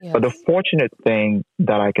But the fortunate thing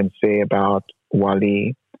that I can say about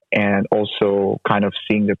Wally and also kind of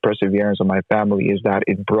seeing the perseverance of my family is that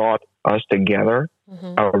it brought us together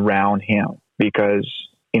around him, because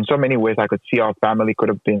in so many ways I could see our family could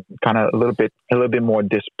have been kind of a little bit more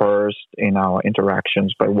dispersed in our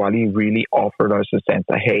interactions. But Wally really offered us a sense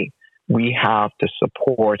that, hey, we have to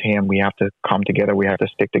support him. We have to come together. We have to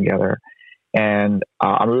stick together. And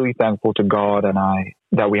I'm really thankful to God and I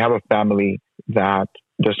that we have a family that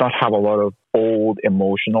does not have a lot of old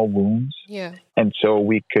emotional wounds. Yeah. And so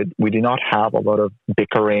we did not have a lot of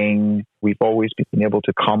bickering. We've always been able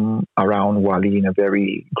to come around Wally in a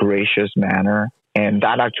very gracious manner. And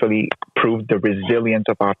that actually proved the resilience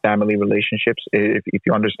of our family relationships, if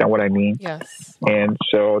you understand what I mean. Yes. And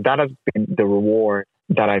so that has been the reward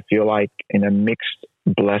that I feel like, in a mixed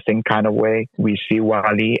blessing kind of way, we see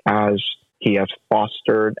Wally as he has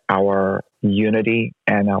fostered our unity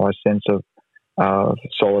and our sense of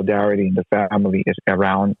solidarity in the family is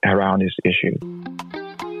around his issue.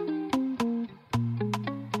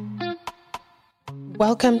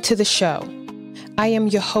 Welcome to the show. I am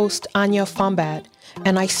your host, Anya Fombad,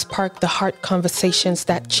 and I spark the heart conversations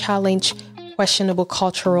that challenge questionable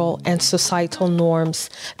cultural and societal norms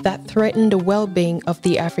that threaten the well-being of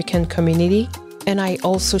the African community. And I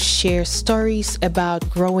also share stories about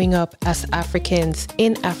growing up as Africans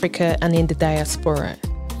in Africa and in the diaspora.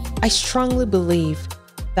 I strongly believe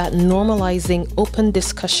that normalizing open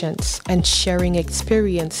discussions and sharing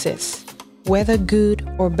experiences, whether good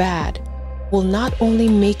or bad, will not only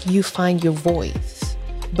make you find your voice,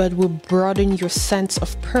 but will broaden your sense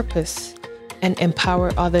of purpose and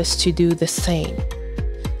empower others to do the same.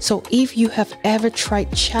 So if you have ever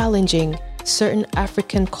tried challenging certain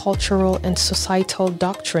African cultural and societal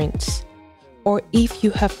doctrines, or if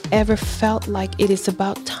you have ever felt like it is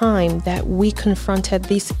about time that we confronted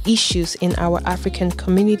these issues in our African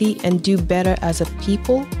community and do better as a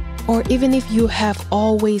people, or even if you have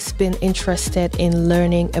always been interested in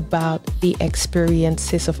learning about the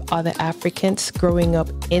experiences of other Africans growing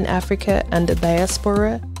up in Africa and the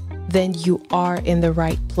diaspora, then you are in the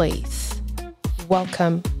right place.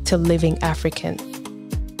 Welcome to Living African.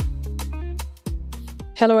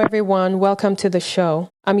 Hello, everyone. Welcome to the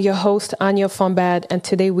show. I'm your host, Anya Fombad, and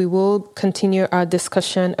today we will continue our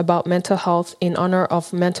discussion about mental health in honor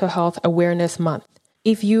of Mental Health Awareness Month.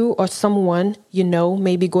 If you or someone you know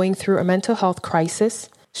may be going through a mental health crisis,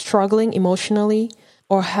 struggling emotionally,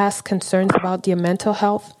 or has concerns about their mental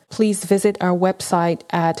health, please visit our website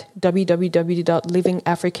at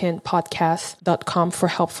www.livingafricanpodcast.com for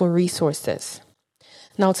helpful resources.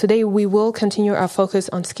 Now, today we will continue our focus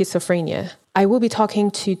on schizophrenia. I will be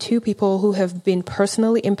talking to two people who have been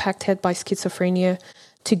personally impacted by schizophrenia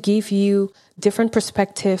to give you different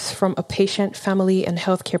perspectives from a patient, family, and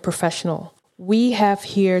healthcare professional. We have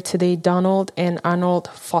here today Donald and Arnold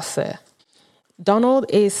Fosse. Donald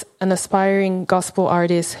is an aspiring gospel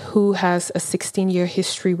artist who has a 16-year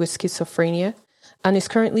history with schizophrenia and is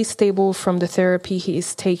currently stable from the therapy he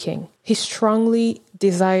is taking. He strongly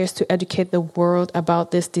desires to educate the world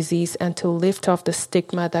about this disease and to lift off the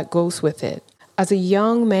stigma that goes with it. As a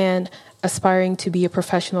young man aspiring to be a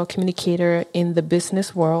professional communicator in the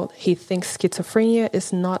business world, he thinks schizophrenia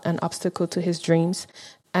is not an obstacle to his dreams,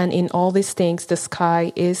 and in all these things, the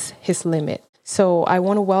sky is his limit. So I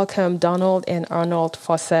want to welcome Donald and Arnold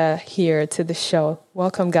Fosse here to the show.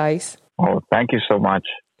 Welcome, guys. Oh, thank you so much.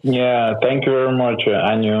 Yeah, thank you very much,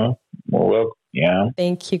 Anu. Welcome. Yeah.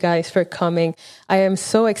 Thank you guys for coming. I am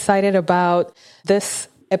so excited about this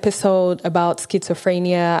episode about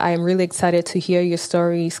schizophrenia. I am really excited to hear your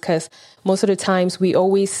stories because most of the times we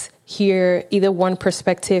always hear either one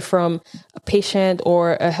perspective from a patient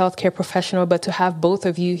or a healthcare professional, but to have both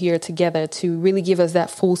of you here together to really give us that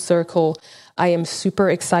full circle, I am super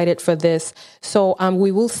excited for this. So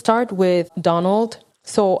we will start with Donald.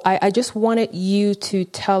 So I just wanted you to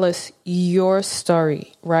tell us your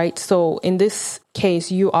story, right? So in this case,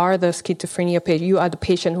 you are the schizophrenia patient. You are the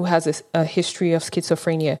patient who has a history of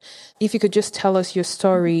schizophrenia. If you could just tell us your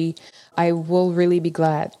story, I will really be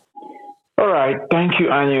glad. All right. Thank you,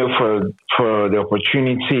 Anya, for the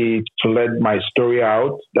opportunity to let my story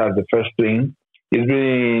out. That's the first thing. It's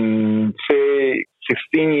been, say,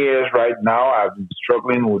 16 years right now. I've been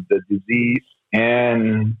struggling with the disease,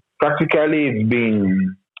 and practically it's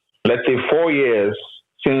been, let's say, 4 years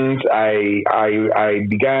since I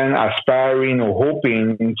began aspiring or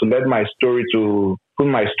hoping to let my story to put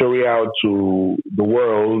my story out to the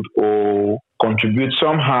world or contribute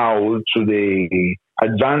somehow to the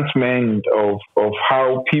advancement of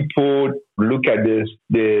how people look at this,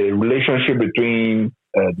 the relationship between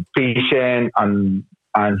the patient and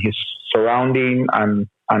his surrounding and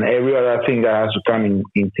and every other thing that has to come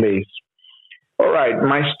in place. All right,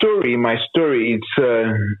 my story,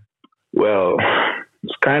 well,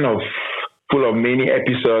 it's kind of full of many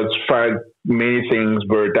episodes, many things,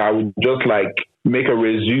 but I would just like make a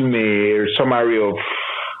resume or summary of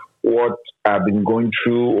what I've been going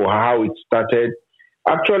through or how it started.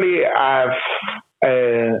 Actually, I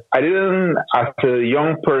didn't, as a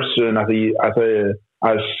young person, as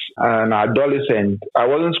an adolescent, I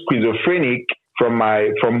wasn't schizophrenic from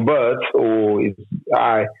birth, or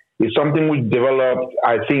it's something which developed,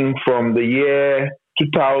 I think, from the year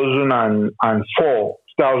 2004.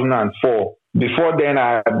 2004. Before then,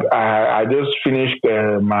 I just finished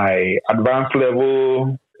my advanced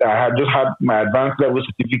level. I had just had my advanced level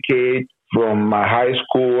certificate from my high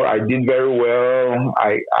school. I did very well.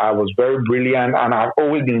 I was very brilliant, and I've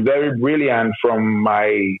always been very brilliant from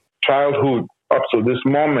my childhood up to this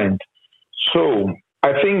moment. So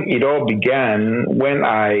I think it all began when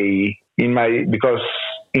because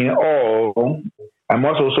in all, I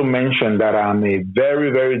must also mention that I'm a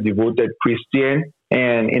very, very devoted Christian.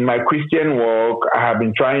 And in my Christian walk, I have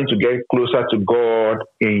been trying to get closer to God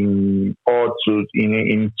to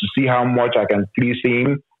see how much I can please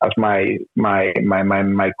Him as my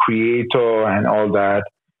Creator and all that.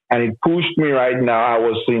 And it pushed me right now.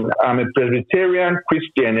 I'm a Presbyterian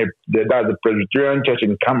Christian. That's the Presbyterian Church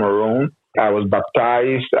in Cameroon. I was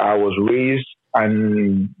baptized. I was raised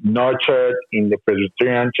and nurtured in the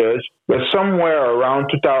Presbyterian Church. But somewhere around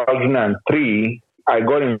 2003, I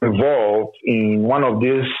got involved in one of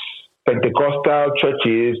these Pentecostal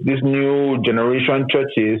churches, these new generation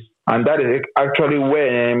churches, and that is actually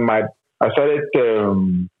when I started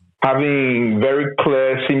having very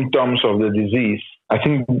clear symptoms of the disease. I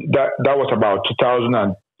think that was about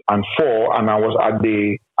 2004, and I was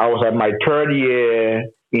at my third year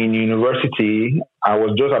in university. I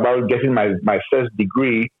was just about getting my first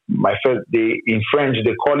degree, my first day in French.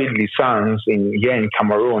 They call it licence here in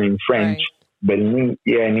Cameroon in French. Right. But in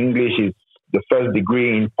English, it's the first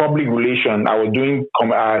degree in public relations. I was doing,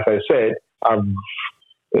 as I said, I've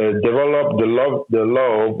developed the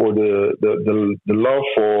love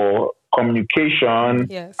for communication,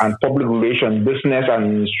 yes, and public relations, business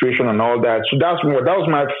administration, and all that. So that was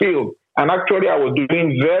my field. And actually, I was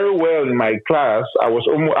doing very well in my class. I was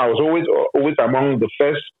always among the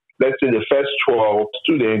first, let's say, the first 12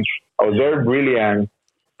 students. I was very brilliant.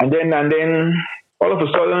 And then all of a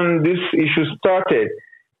sudden, this issue started.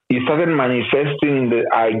 It started manifesting.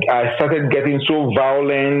 I started getting so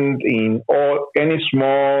violent in any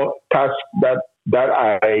small task that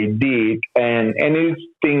I did, and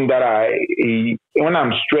anything that when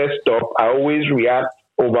I'm stressed up, I always react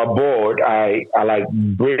overboard. I like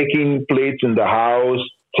breaking plates in the house,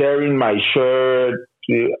 tearing my shirt.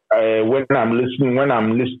 When I'm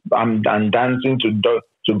dancing to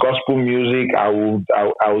gospel music, I will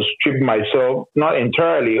strip myself, not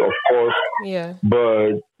entirely, of course, yeah,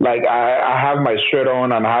 but like I have my shirt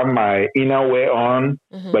on and I have my inner wear on,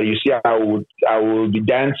 mm-hmm, but you see, I will be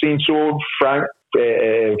dancing so in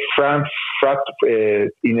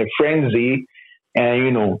a frenzy,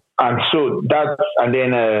 and so and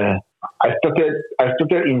then I started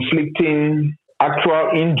inflicting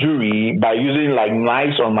actual injury by using like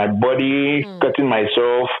knives on my body, cutting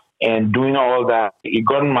myself and doing all that. It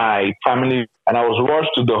got my family, and I was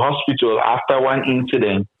rushed to the hospital after one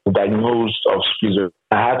incident diagnosed of schizophrenia.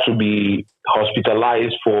 I had to be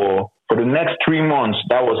hospitalized for the next 3 months.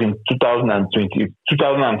 That was in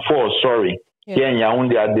 2004, sorry. Yeah. Here in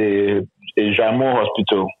Yaoundé at the Jamo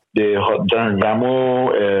Hospital, the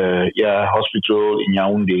Jamo hospital in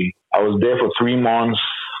Yaoundé. I was there for 3 months,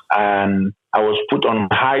 and I was put on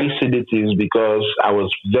high sedatives because I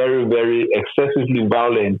was very, very excessively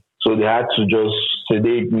violent. So they had to just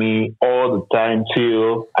sedate me all the time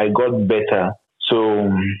till I got better.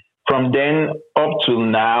 So from then up to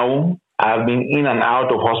now, I've been in and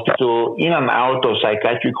out of hospital, in and out of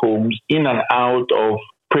psychiatric homes, in and out of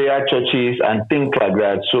prayer churches and things like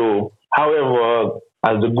that. So, however,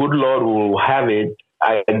 as the good Lord will have it,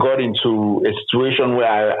 I got into a situation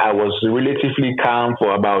where I was relatively calm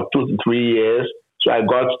for about 2 to 3 years. So I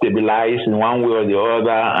got stabilized in one way or the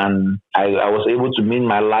other, and I was able to meet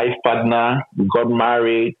my life partner. We got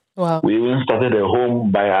married. Wow. We even started a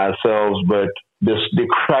home by ourselves, but the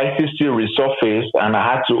crisis still resurfaced, and I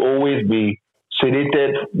had to always be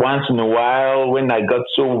sedated once in a while when I got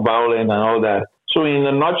so violent and all that. So in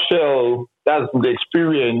a nutshell, that's the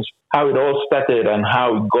experience, how it all started and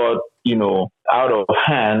how it got, out of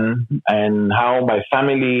hand, and how my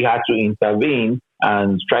family had to intervene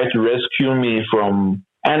and try to rescue me from.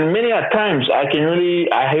 And many a times I've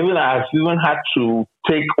even had to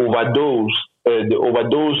take overdose the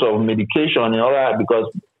overdose of medication and all that, because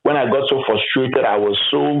when I got so frustrated, I was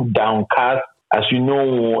so downcast. As you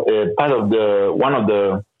know, one of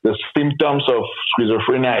the symptoms of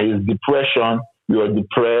schizophrenia is depression. You are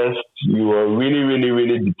depressed. You are really, really,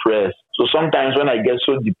 really depressed. So sometimes when I get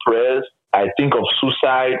so depressed, I think of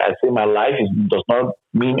suicide. I say my life does not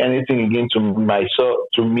mean anything again to myself,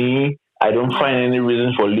 to me. I don't find any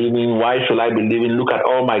reason for living. Why should I be living? Look at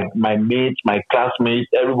all my mates, my classmates,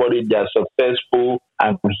 everybody, they're successful.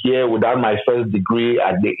 I'm here without my first degree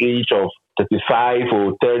at the age of 35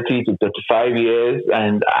 or 30 to 35 years.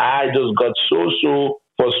 And I just got so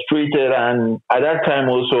frustrated. And at that time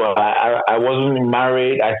also, I wasn't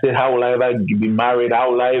married. I said, how will I ever be married?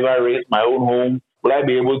 How will I ever raise my own home? Will I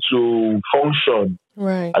be able to function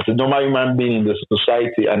as a normal human being in the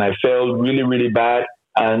society? And I felt really, really bad.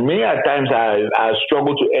 And many times I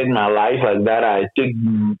struggle to end my life like that. I think,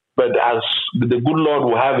 but as the good Lord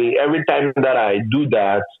will have it, every time that I do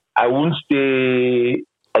that, I won't stay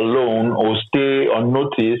alone or stay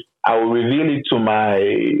unnoticed. I will reveal it to my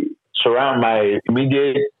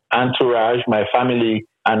immediate entourage, my family,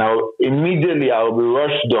 and I'll be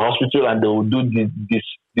rushed to the hospital, and they will do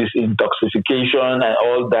this intoxication and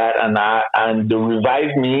all that, and they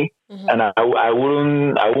revive me, and I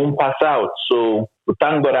won't pass out. So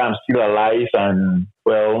thank God I'm still alive, and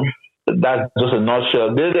well, that's just a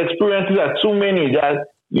nutshell. There's experiences are too many that,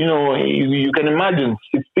 you know, you can imagine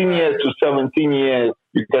 16 years to 17 years.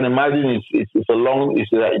 You can imagine it has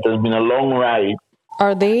been a long ride.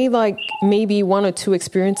 Are they like maybe one or two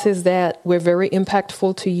experiences that were very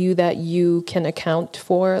impactful to you that you can account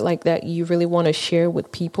for, like that you really want to share with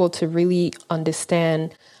people to really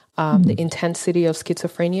understand the intensity of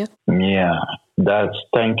schizophrenia? Yeah,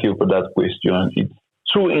 thank you for that question. It's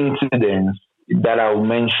two incidents that I'll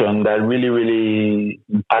mention that really, really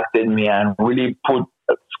impacted me and really put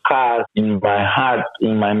scars in my heart,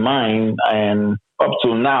 in my mind, and up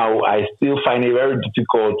to now, I still find it very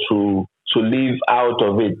difficult to live out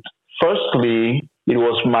of it. Firstly, it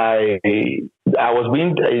was my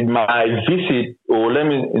visit, or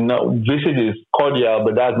visit is cordial,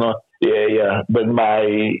 but that's not, but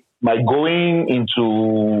my going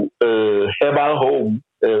into a herbal home,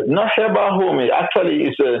 not herbal home,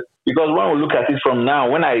 because when we look at it from now,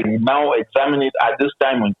 when I now examine it at this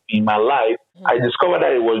time in my life, I discovered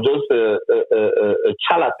that it was just a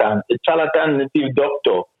charlatan native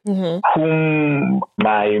doctor, whom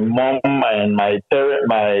my mom and my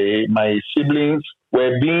siblings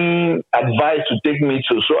were being advised to take me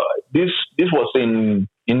to. So this was in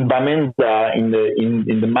Bamenda, in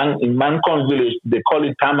Mancon village. They call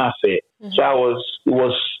it Tamafe. So it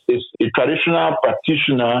was a traditional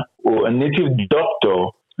practitioner or a native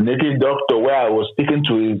doctor where I was taken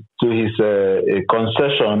to his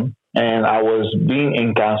concession, and I was being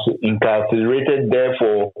incarcerated there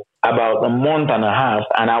for about a month and a half,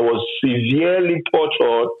 and I was severely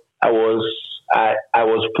tortured. I was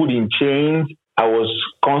put in chains. I was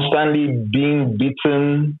constantly being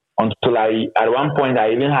beaten until at one point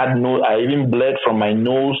I even bled from my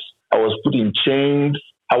nose. I was put in chains.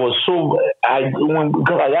 Because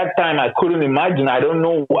at that time I couldn't imagine. I don't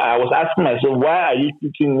know. I was asking myself, why are you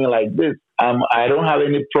treating me like this? I don't have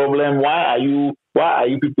any problem. Why are you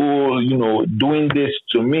people, doing this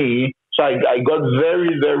to me? So I got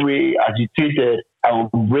very, very agitated. I will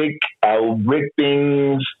break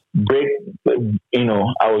things,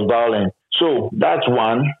 I was violent. So that's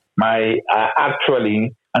one.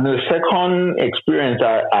 And the second experience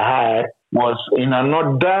I had was in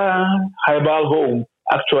another herbal home.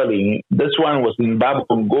 Actually, this one was in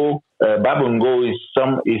Babongo. Babongo is a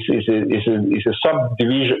subdivision.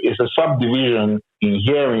 It's a subdivision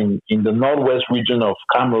in the northwest region of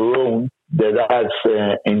Cameroon. That's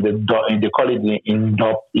in they call it in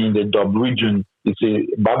the Dub region.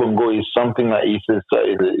 Babongo is something like it's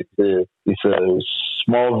a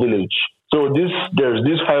small village. So there's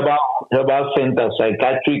this herbal center,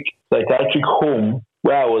 psychiatric home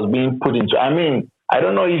where I was being put into. I mean, I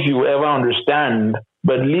don't know if you ever understand,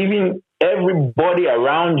 but living everybody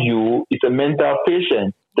around you is a mental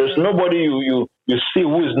patient. There's nobody you see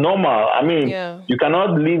who is normal. I mean, you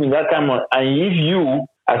cannot live in that kind of. And if you,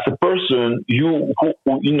 as a person, you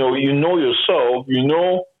know yourself, you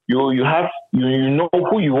know who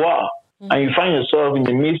you are, and you find yourself in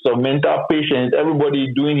the midst of mental patients. Everybody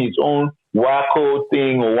doing his own wacko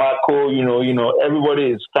thing or wacko.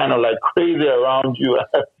 Everybody is kind of like crazy around you.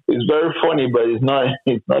 It's very funny, but it's not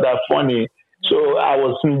that funny. So I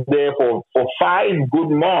was there for 5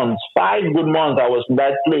 good months. 5 good months I was in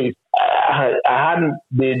that place.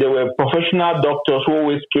 There were professional doctors who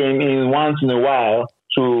always came in once in a while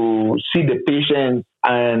to see the patients,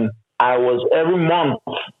 and I was every month,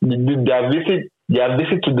 their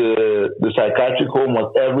visit to the psychiatric home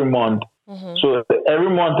was every month. Mm-hmm. So every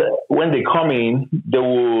month when they come in, they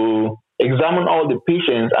will examine all the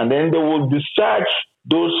patients, and then they will discharge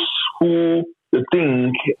those who they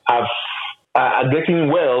think are getting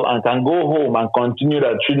well and can go home and continue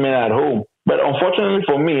their treatment at home. But unfortunately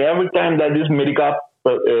for me, every time that this medical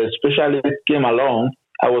specialist came along,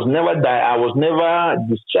 I was never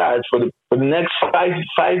discharged for the next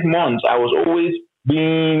five months. I was always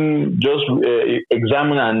being just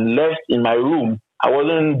examined and left in my room. I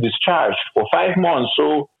wasn't discharged for 5 months.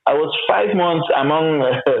 So I was 5 months among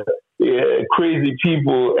crazy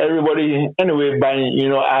people. Everybody, anyway.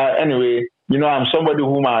 I'm somebody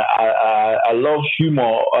whom I love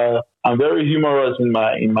humor. I'm very humorous in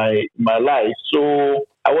my life. So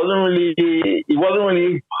it wasn't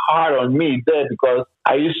really hard on me there, because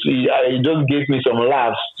it just gave me some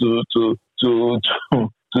laughs to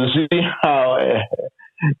see how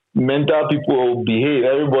mental people behave.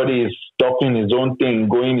 Everybody is talking his own thing,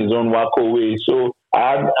 going his own wacko way. So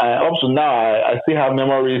up to now, I still have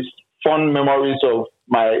fond memories of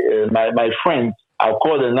my friends. I'll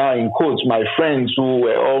call them now in quotes, my friends who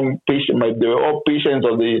were all patients. They were all patients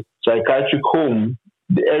of the psychiatric home.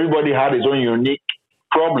 Everybody had his own unique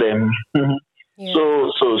problem. Yeah.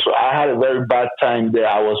 So I had a very bad time there.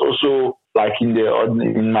 I was also, like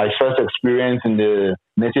in my first experience in the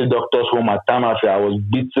native doctor's home at Tamale, I was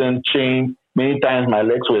beaten, chained. Many times my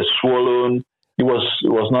legs were swollen. It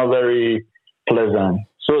was not very pleasant.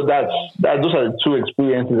 So those are the two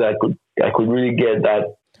experiences I could really get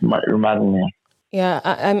that remind me. Yeah,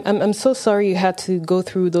 I'm so sorry you had to go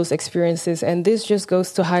through those experiences, and this just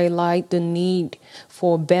goes to highlight the need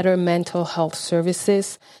for better mental health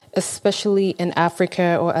services, especially in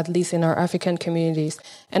Africa, or at least in our African communities.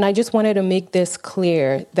 And I just wanted to make this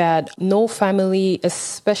clear that no family,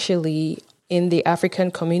 especially in the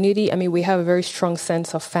African community, I mean, we have a very strong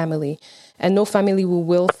sense of family, and no family will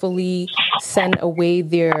willfully send away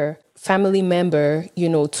their family member,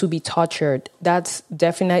 to be tortured. That's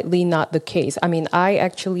definitely not the case. I mean, I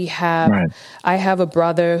actually have a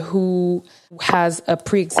brother who has a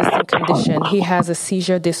pre-existing condition. He has a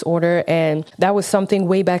seizure disorder, and that was something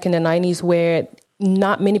way back in the 90s where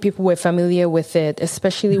not many people were familiar with it,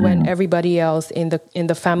 especially when everybody else in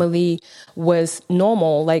the family was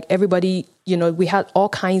normal. Like everybody, we had all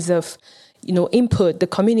kinds of input, the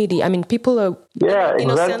community. I mean, people are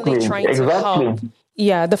innocently trying to help.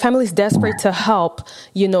 Yeah, the family is desperate to help,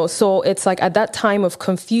 so it's like at that time of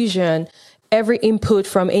confusion, every input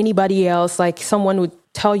from anybody else, like someone would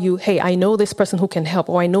tell you, hey, I know this person who can help,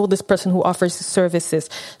 or I know this person who offers services.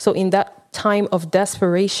 So in that time of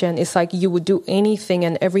desperation, it's like you would do anything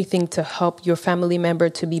and everything to help your family member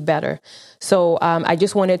to be better. So I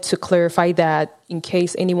just wanted to clarify that in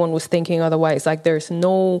case anyone was thinking otherwise. Like there's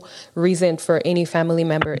no reason for any family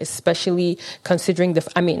member, especially considering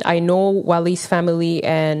I know Walee's family,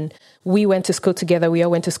 and we went to school together. We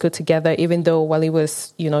all went to school together, even though Walee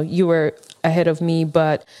was, you were ahead of me,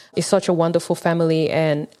 but it's such a wonderful family.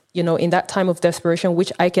 And in that time of desperation,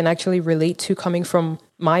 which I can actually relate to coming from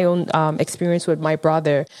my own experience with my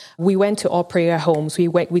brother, we went to all prayer homes.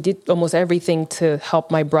 We did almost everything to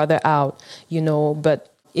help my brother out, but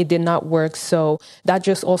it did not work. So that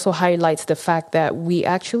just also highlights the fact that we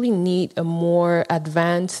actually need a more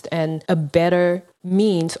advanced and a better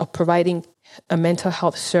means of providing mental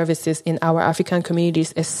health services in our African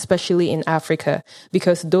communities, especially in Africa,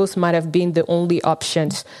 because those might have been the only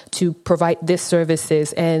options to provide these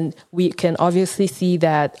services. And we can obviously see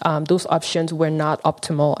that those options were not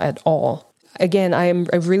optimal at all. Again, I'm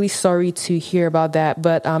really sorry to hear about that,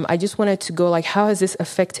 but I just wanted to go, like, how has this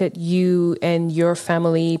affected you and your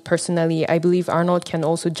family personally? I believe Arnold can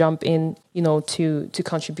also jump in, to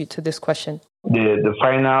contribute to this question. The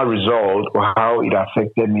final result or how it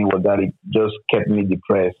affected me was that it just kept me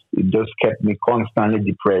depressed. It just kept me constantly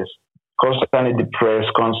depressed,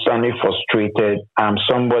 constantly frustrated. I'm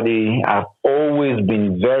somebody, I've always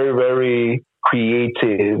been very, very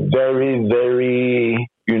creative, very, very,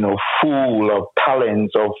 full of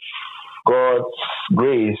talents, of God's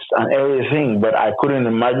grace and everything. But I couldn't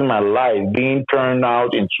imagine my life being turned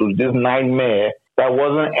out into this nightmare that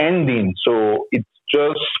wasn't ending. So it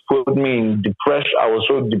just put me in depression. I was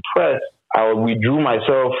so depressed. I withdrew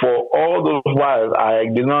myself for all those whiles. I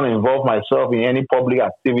did not involve myself in any public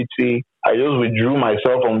activity. I just withdrew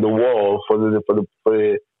myself from the world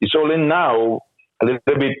it's only now, a little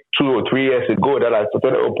bit 2 or 3 years ago, that I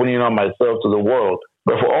started opening up myself to the world.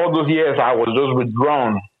 But for all those years, I was just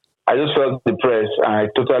withdrawn. I just felt depressed. I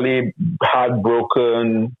totally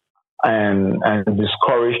heartbroken. and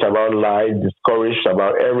discouraged about life, discouraged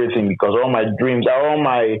about everything because I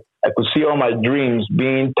could see all my dreams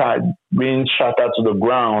being shattered to the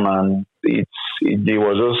ground, and it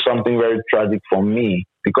was just something very tragic for me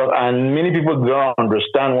and many people don't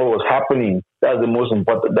understand what was happening. That's the most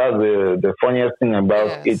important. That's the funniest thing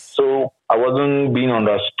about it. So I wasn't being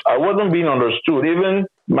understood. Even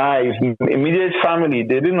my immediate family,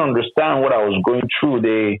 they didn't understand what I was going through.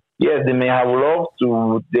 They may have loved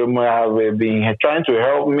to, they may have been trying to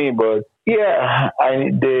help me, but I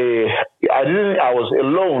was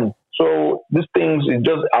alone. So these things,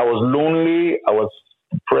 I was lonely, I was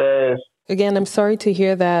depressed. Again, I'm sorry to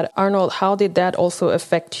hear that. Arnold, how did that also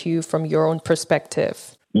affect you from your own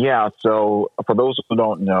perspective? Yeah, so for those who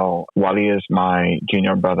don't know, Wally is my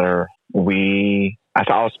junior brother.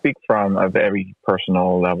 I'll speak from a very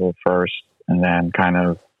personal level first, and then kind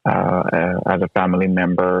of as a family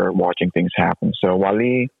member watching things happen. So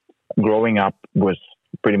Wally, growing up, was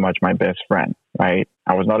pretty much my best friend, right?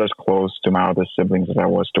 I was not as close to my other siblings as I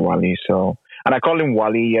was to Wally. So, and I call him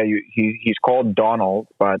Wally. Yeah, he's called Donald,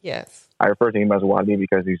 but yes, I refer to him as Wally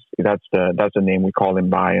because that's the name we call him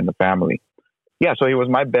by in the family. Yeah, so he was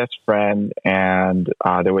my best friend, and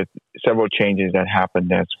there were several changes that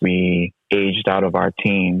happened as we aged out of our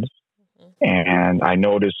teens, and I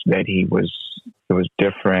noticed that it was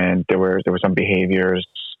different. There were some behaviors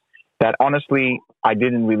that honestly I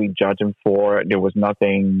didn't really judge him for. There was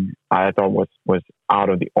nothing I thought was out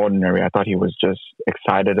of the ordinary. I thought he was just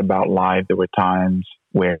excited about life. There were times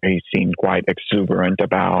where he seemed quite exuberant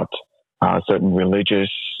about certain religious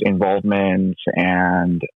involvements,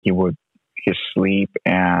 and his sleep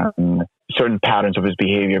and certain patterns of his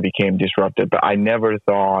behavior became disrupted. But I never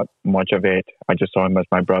thought much of it. I just saw him as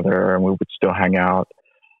my brother, and we would still hang out.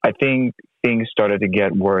 I think things started to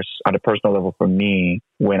get worse at a personal level for me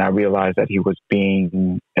when I realized that he was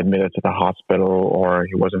being admitted to the hospital or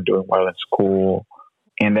he wasn't doing well in school.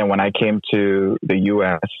 And then when I came to the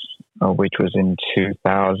U.S., which was in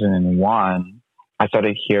 2001, I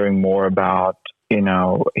started hearing more about,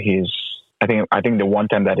 his. I think the one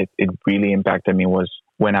time that it really impacted me was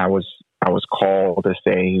when I was called to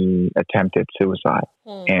say he attempted suicide,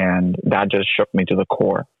 and that just shook me to the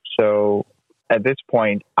core. So at this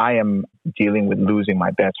point, I am dealing with losing my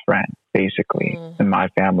best friend, basically, in my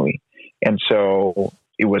family, and so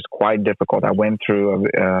it was quite difficult. I went through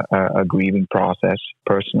a grieving process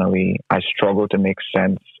personally. I struggled to make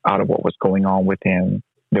sense out of what was going on with him.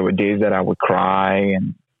 There were days that I would cry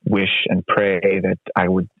and wish and pray that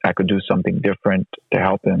I could do something different to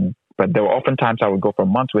help him. But there were often times I would go for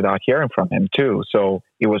months without hearing from him too. So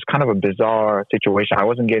it was kind of a bizarre situation. I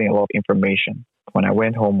wasn't getting a lot of information. When I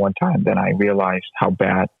went home one time, then I realized how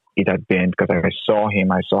bad it had been because I saw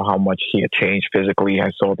him. I saw how much he had changed physically. I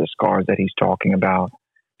saw the scars that he's talking about.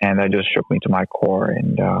 And that just shook me to my core.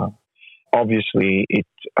 And obviously it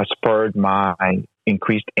spurred my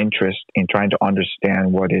increased interest in trying to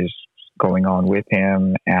understand what is going on with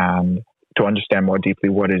him and to understand more deeply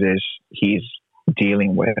what it is he's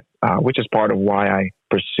dealing with, which is part of why I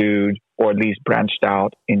pursued or at least branched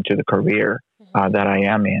out into the career that I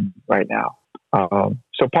am in right now.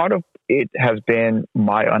 So part of it has been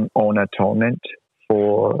my own atonement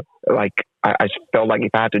for, like, I felt like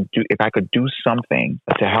if I could do something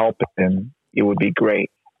to help him, it would be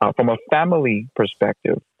great. From a family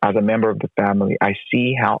perspective, as a member of the family, I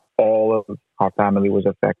see how all of our family was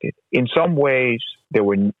affected. In some ways, they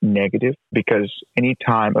were negative because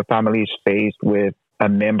anytime a family is faced with a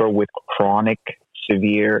member with chronic,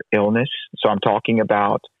 severe illness, so I'm talking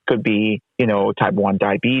about could be, type 1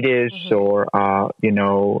 diabetes or,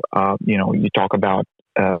 you talk about,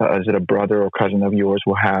 is it a brother or cousin of yours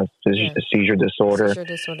who has a seizure disorder? Seizure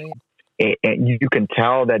disorder. And you can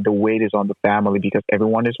tell that the weight is on the family because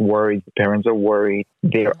everyone is worried. The parents are worried.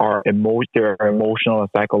 There are emotional and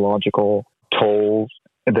psychological tolls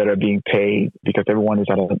that are being paid because everyone is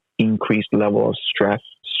at an increased level of stress.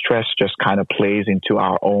 Stress just kind of plays into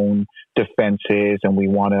our own defenses, and we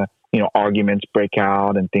want to, arguments break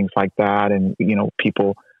out and things like that. And,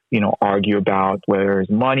 people, argue about whether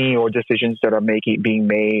it's money or decisions that are being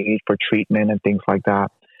made for treatment and things like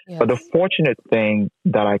that. Yes. But the fortunate thing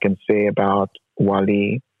that I can say about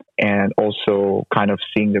Wally and also kind of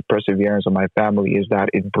seeing the perseverance of my family is that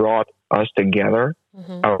it brought us together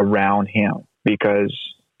around him, because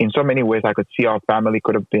in so many ways I could see our family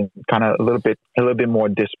could have been kind of a little bit more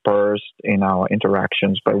dispersed in our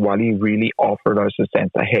interactions. But Wally really offered us a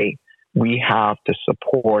sense that, hey, we have to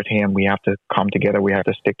support him. We have to come together. We have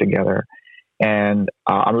to stick together. And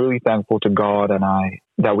I'm really thankful to God and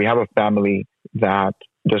that we have a family that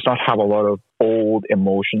does not have a lot of old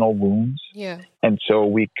emotional wounds. Yeah. And so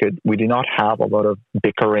we did not have a lot of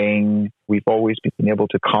bickering. We've always been able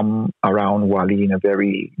to come around Wally in a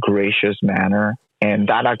very gracious manner. And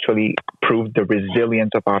that actually proved the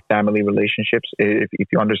resilience of our family relationships, if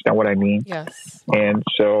you understand what I mean. Yes. And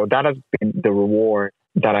so that has been the reward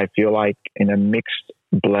that I feel like, in a mixed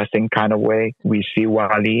blessing kind of way, we see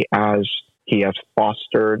Wally as he has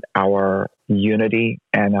fostered our unity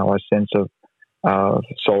and our sense of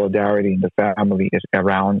solidarity in the family is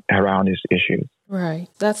around his issues. Right.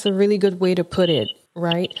 That's a really good way to put it.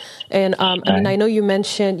 Right. And I mean, I know you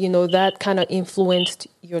mentioned, that kind of influenced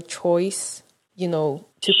your choice, to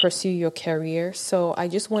pursue your career. So I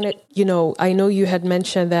just wanted, I know you had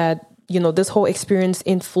mentioned that, this whole experience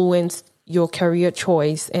influenced your career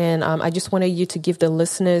choice. And I just wanted you to give the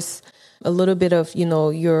listeners a little bit of,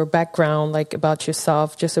 your background, like about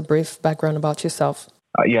yourself, just a brief background about yourself.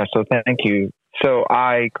 So thank you. So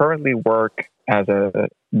I currently work as a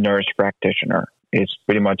nurse practitioner. It's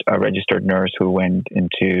pretty much a registered nurse who went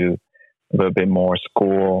into a little bit more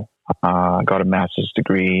school, got a master's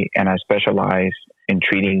degree, and I specialize in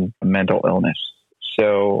treating mental illness.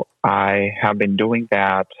 So I have been doing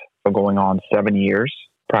that for going on 7 years.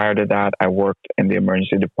 Prior to that, I worked in the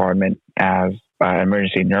emergency department as an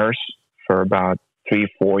emergency nurse for about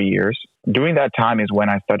 3-4 years. During that time is when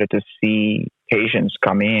I started to see patients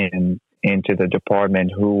come into the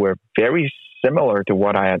department who were very similar to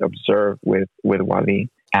what I had observed with Wally.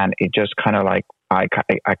 And it just kind of like, I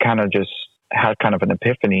kind of just had kind of an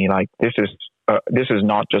epiphany, like this is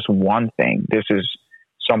not just one thing. This is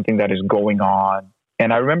something that is going on.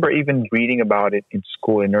 And I remember even reading about it in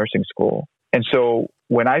school, in nursing school. And so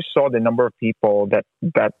when I saw the number of people that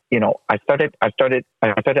I started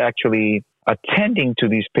actually attending to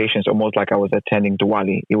these patients almost like I was attending to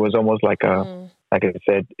Wally. It was almost like like I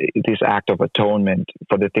said, this act of atonement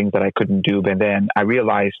for the things that I couldn't do. But then I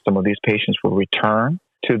realized some of these patients would return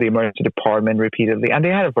to the emergency department repeatedly, and they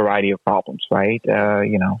had a variety of problems, right?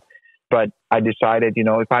 But I decided,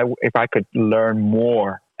 if I could learn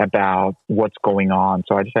more about what's going on,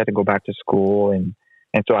 so I decided to go back to school, and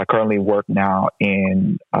so I currently work now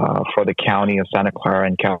for the county of Santa Clara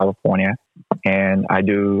in California, and I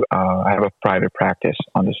have a private practice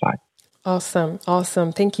on the side.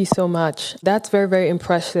 Awesome. Thank you so much. That's very, very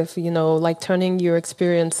impressive, like turning your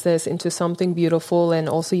experiences into something beautiful and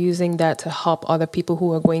also using that to help other people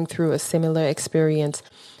who are going through a similar experience.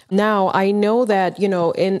 Now, I know that,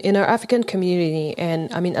 in our African community,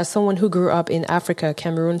 and I mean, as someone who grew up in Africa,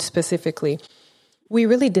 Cameroon specifically, we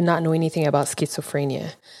really did not know anything about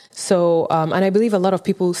schizophrenia. So, and I believe a lot of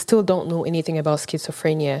people still don't know anything about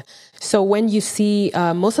schizophrenia. So when you see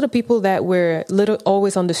most of the people that were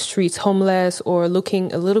always on the streets, homeless or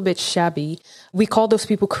looking a little bit shabby, we call those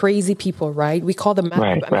people crazy people, right? We call them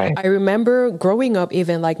mad people. Right. I remember growing up,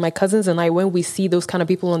 even like my cousins and I, when we see those kind of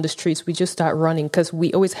people on the streets, we just start running because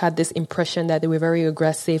we always had this impression that they were very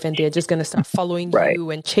aggressive and they're just going to start following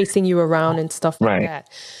you and chasing you around and stuff like that.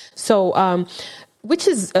 So, which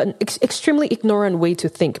is an extremely ignorant way to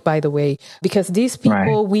think, by the way, because these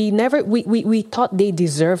people, we thought they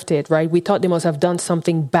deserved it, right? We thought they must have done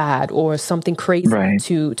something bad or something crazy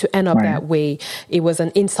to end up that way. It was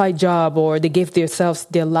an inside job, or they gave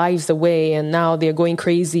their lives away and now they're going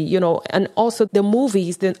crazy, and also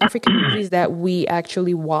the African movies that we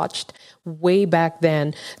actually watched way back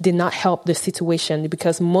then did not help the situation,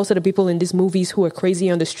 because most of the people in these movies who were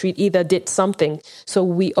crazy on the street either did something. So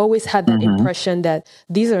we always had that impression that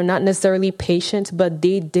these are not necessarily patients, but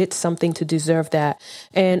they did something to deserve that.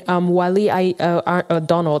 And Wally,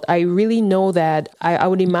 Donald, I really know that I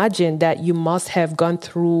would imagine that you must have gone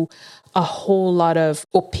through a whole lot of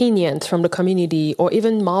opinions from the community or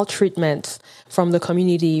even maltreatments from the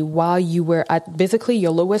community while you were at basically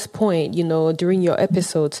your lowest point, during your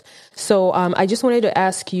episodes. So I just wanted to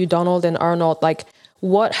ask you, Donald and Arnold, like,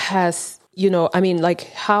 what has,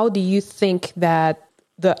 how do you think that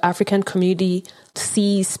the African community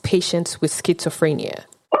sees patients with schizophrenia?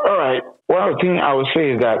 All right. Well, the thing I would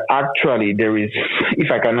say is that actually there is,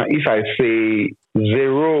 if I say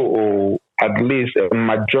zero or at least a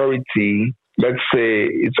majority, let's say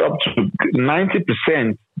it's up to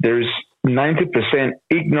 90%, there's 90%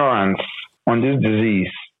 ignorance on this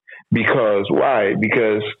disease. Because why?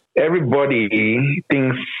 Because everybody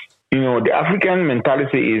thinks, the African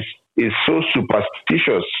mentality is so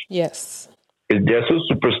superstitious. Yes. They're so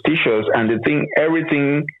superstitious, and they think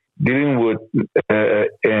everything dealing with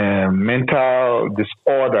mental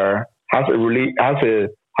disorder has a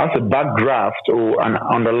backdraft or an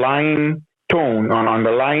underlying tone, an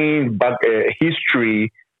underlying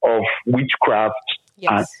history of witchcraft.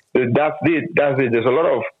 Yes. And that's it. There's a lot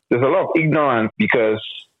of there's a lot of ignorance because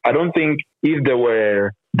I don't think if there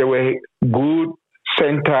were good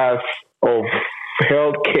centers of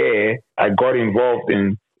healthcare I got involved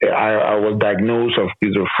in, I was diagnosed of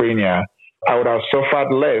schizophrenia, I would have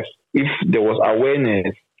suffered less if there was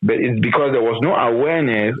awareness. But it's because there was no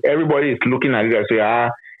awareness. Everybody is looking at it and say,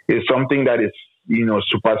 it's something that is,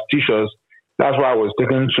 superstitious. That's why I was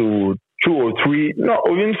taken to 2 or 3, no,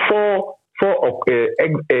 even 4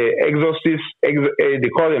 exorcists. They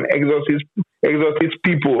call them exorcist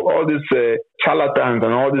people. All these charlatans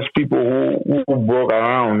and all these people who broke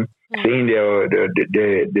around saying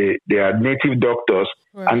they are native doctors,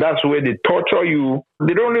 right. And that's where they torture you.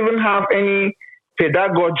 They don't even have any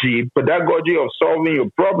pedagogy of solving your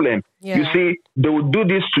problem. Yeah. You see, they will do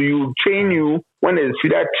this to you, train you. When they see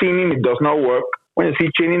that training, it does not work. When they see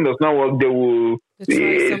training does not work, they will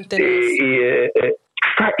try something else.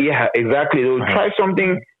 Yeah, exactly. They will try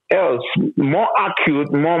something else, more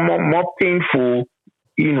acute, more painful.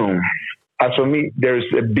 As for me, there is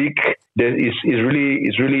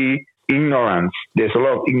really ignorance. There's a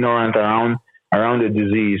lot of ignorance around the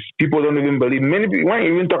disease. People don't even believe. Many people, when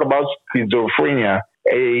you even talk about schizophrenia,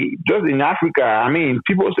 just in Africa,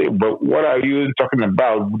 people say, "But what are you talking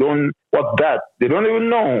about? What's that?" They don't even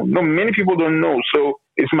know. No, many people don't know. So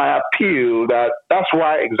it's my appeal that's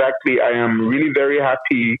why exactly I am really very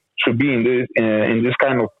happy to be in this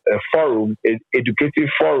kind of forum, educative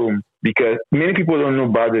forum, because many people don't know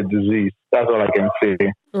about the disease. That's all I can say.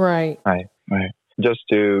 Right. Just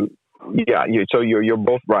to, so you're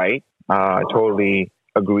both right. I totally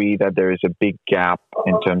agree that there is a big gap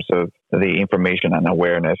in terms of the information and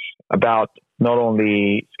awareness about not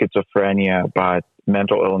only schizophrenia, but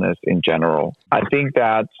mental illness in general. I think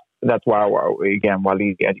that's why, again,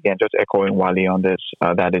 Wally, just echoing Wally on this,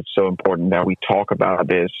 that it's so important that we talk about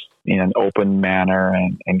this in an open manner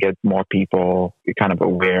and get more people kind of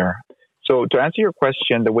aware. So to answer your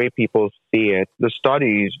question, the way people see it, the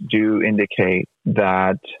studies do indicate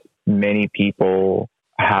that many people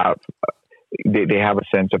have they have a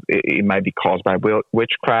sense of it might be caused by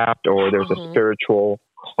witchcraft, or there's a spiritual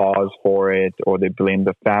cause for it, or they blame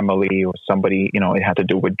the family or somebody, it had to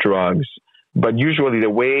do with drugs. But usually the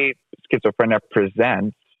way schizophrenia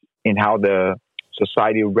presents in how the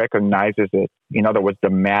society recognizes it, in other words, the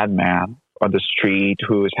madman on the street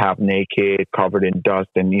who is half naked, covered in dust,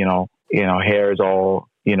 and, hair is all,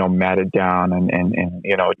 matted down and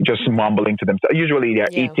just mumbling to themselves. Usually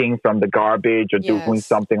they're eating from the garbage or doing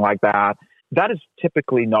something like that. That is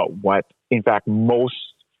typically not what, in fact, most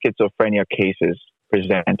schizophrenia cases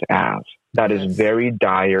present as. That is very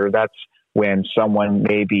dire. That's when someone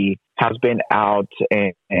maybe has been out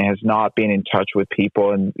and has not been in touch with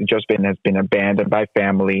people and has been abandoned by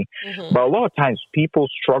family. Mm-hmm. But a lot of times people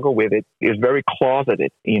struggle with it. It's very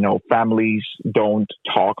closeted. Families don't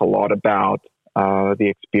talk a lot about the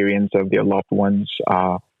experience of their loved ones.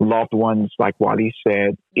 Loved ones, like Wally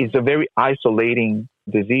said, is a very isolating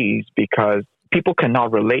disease because people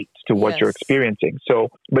cannot relate to what you're experiencing. So,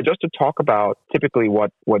 but just to talk about typically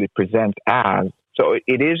what it presents as, so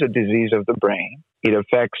it is a disease of the brain. It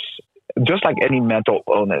affects, just like any mental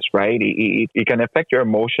illness, right? It can affect your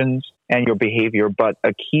emotions and your behavior, but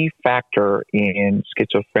a key factor in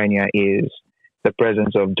schizophrenia is the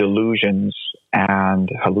presence of delusions and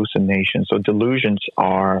hallucinations. So delusions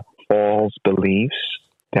are false beliefs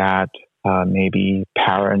that may be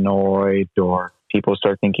paranoid, or people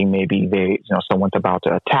start thinking maybe someone's about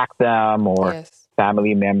to attack them, or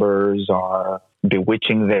family members are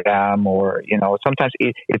bewitching them, or sometimes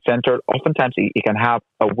it's centered. Oftentimes it can have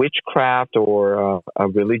a witchcraft or a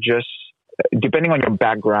religious, depending on your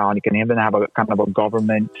background. It can even have a kind of a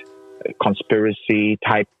government conspiracy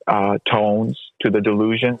type tones to the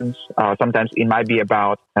delusions. Sometimes it might be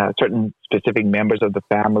about certain specific members of the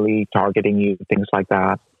family targeting you, things like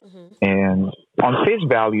that. Mm-hmm. And on face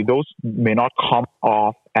value, those may not come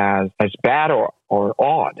off as bad or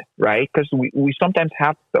odd, right? Because we sometimes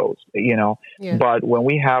have those, but when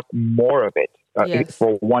we have more of it,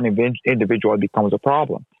 for one individual, it becomes a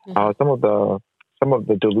problem. Mm-hmm. Some of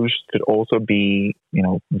the delusions could also be,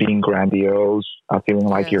 being grandiose, feeling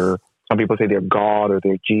like some people say they're God or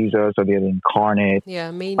they're Jesus or they're the incarnate.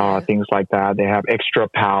 Things like that. They have extra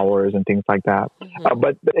powers and things like that. Mm-hmm.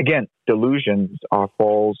 But again, delusions are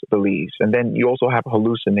false beliefs. And then you also have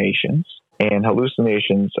hallucinations. And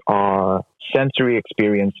hallucinations are sensory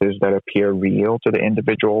experiences that appear real to the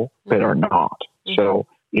individual but are not. Mm-hmm. So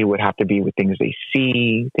it would have to be with things they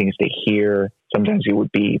see, things they hear. Sometimes it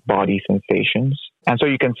would be body sensations. And so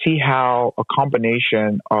you can see how a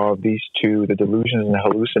combination of these two, the delusions and the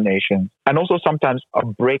hallucinations, and also sometimes a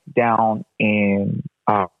breakdown in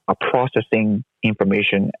processing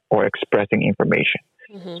information or expressing information.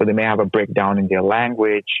 Mm-hmm. So they may have a breakdown in their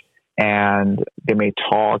language, and they may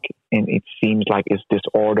talk, and it seems like it's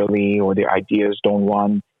disorderly, or their ideas don't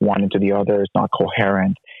run one into the other. It's not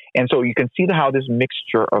coherent. And so you can see how this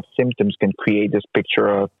mixture of symptoms can create this picture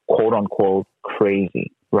of quote unquote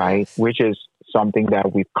crazy, right? Which is something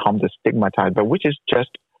that we've come to stigmatize, but which is just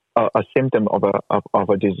a symptom of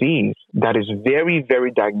a disease that is very,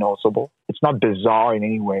 very diagnosable. It's not bizarre in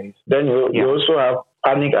any ways. Then you also have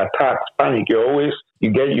panic attacks. Panic. You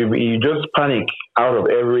just panic out of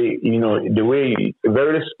every, the way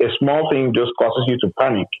a small thing just causes you to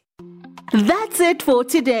panic. That's it for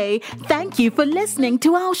today. Thank you for listening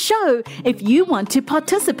to our show. If you want to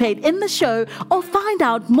participate in the show or find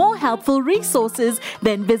out more helpful resources,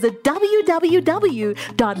 then visit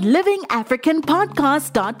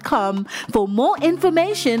www.livingafricanpodcast.com for more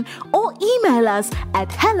information, or email us at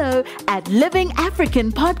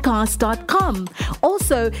hello@livingafricanpodcast.com.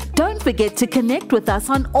 Also, don't forget to connect with us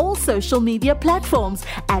on all social media platforms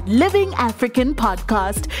at Living African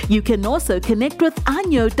Podcast. You can also connect with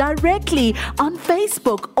Anyo directly on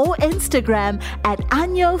Facebook or Instagram at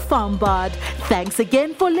Anyo Fombard. Thanks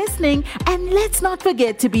again for listening, and let's not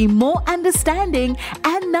forget to be more understanding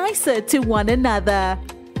and nicer to one another.